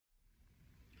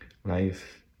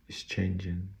Life is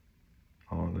changing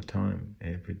all the time,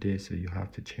 every day, so you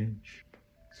have to change.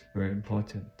 It's very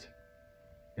important.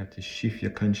 You have to shift your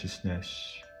consciousness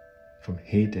from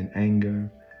hate and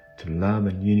anger to love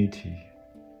and unity.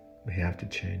 We have to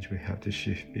change, we have to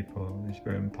shift people. It's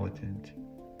very important.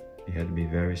 You have to be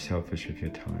very selfish with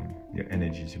your time, your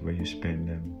energies, where you spend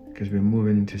them. Because we're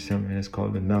moving into something that's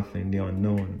called the nothing, the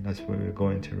unknown. That's where we're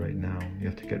going to right now. You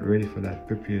have to get ready for that.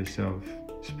 Prepare yourself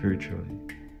spiritually.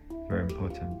 Very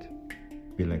important.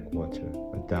 Be like water.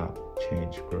 Adapt,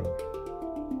 change, grow.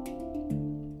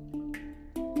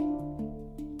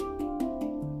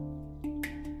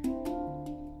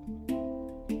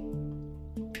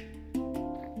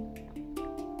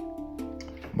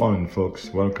 Morning, folks.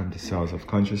 Welcome to Sounds of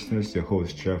Consciousness. Your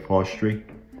host, Jeff Hostry.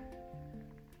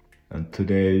 And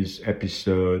today's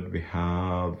episode, we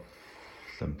have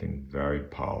something very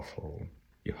powerful.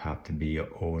 You have to be your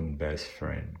own best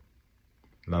friend.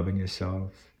 Loving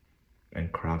yourself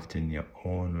and crafting your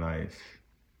own life.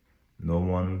 No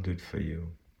one will do it for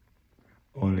you.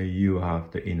 Only you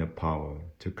have the inner power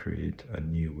to create a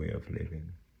new way of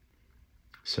living.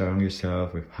 Surround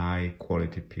yourself with high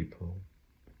quality people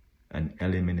and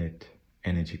eliminate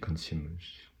energy consumers,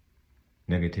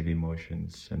 negative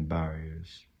emotions and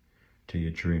barriers to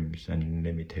your dreams and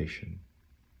limitation.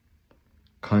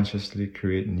 Consciously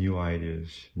create new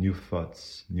ideas, new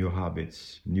thoughts, new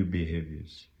habits, new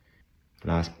behaviors.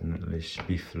 Last but not least,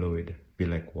 be fluid, be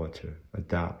like water,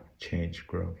 adapt, change,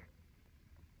 grow.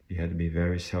 You have to be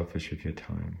very selfish with your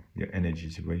time, your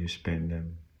energies, where you spend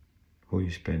them, who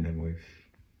you spend them with.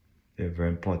 They're very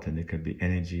important. They could be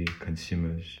energy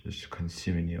consumers, just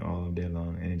consuming you all day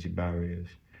long, energy barriers.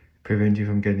 Prevent you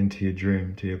from getting to your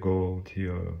dream, to your goal, to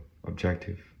your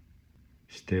objective.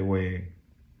 Stay away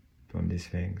from these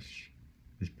things,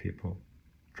 these people.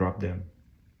 Drop them,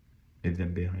 leave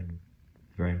them behind.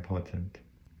 Very important.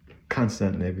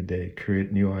 Constantly, every day,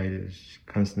 create new ideas,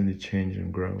 constantly change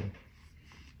and grow.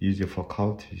 Use your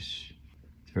faculties.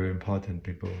 It's very important,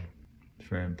 people. It's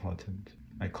very important.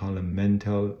 I call them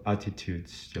mental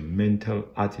attitudes. Your mental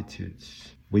attitudes.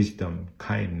 Wisdom,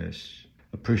 kindness,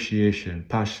 appreciation,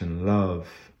 passion, love,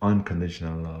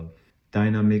 unconditional love,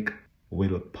 dynamic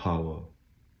willpower,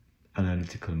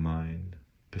 analytical mind,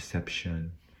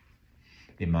 perception,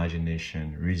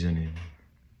 imagination, reasoning.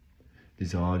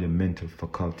 These are all your mental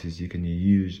faculties you can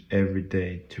use every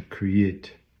day to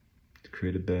create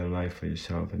a better life for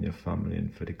yourself and your family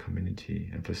and for the community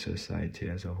and for society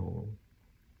as a whole.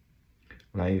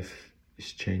 Life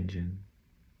is changing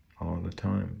all the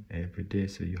time, every day,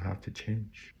 so you have to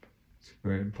change. It's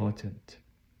very important.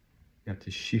 You have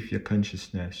to shift your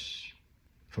consciousness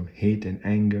from hate and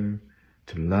anger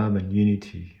to love and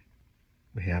unity.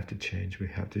 We have to change, we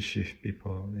have to shift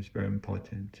people. It's very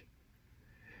important.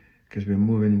 Because we're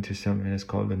moving into something that's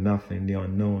called the nothing, the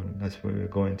unknown. That's where we're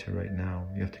going to right now.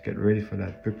 You have to get ready for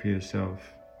that. Prepare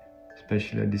yourself,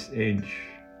 especially at this age.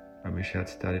 I wish I had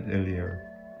started earlier.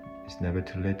 It's never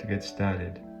too late to get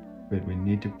started, but we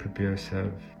need to prepare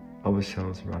ourselves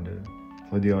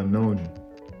for the unknown.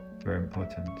 Very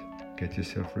important. Get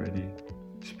yourself ready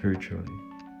spiritually.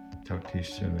 Talk to you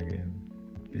soon again.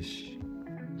 Peace.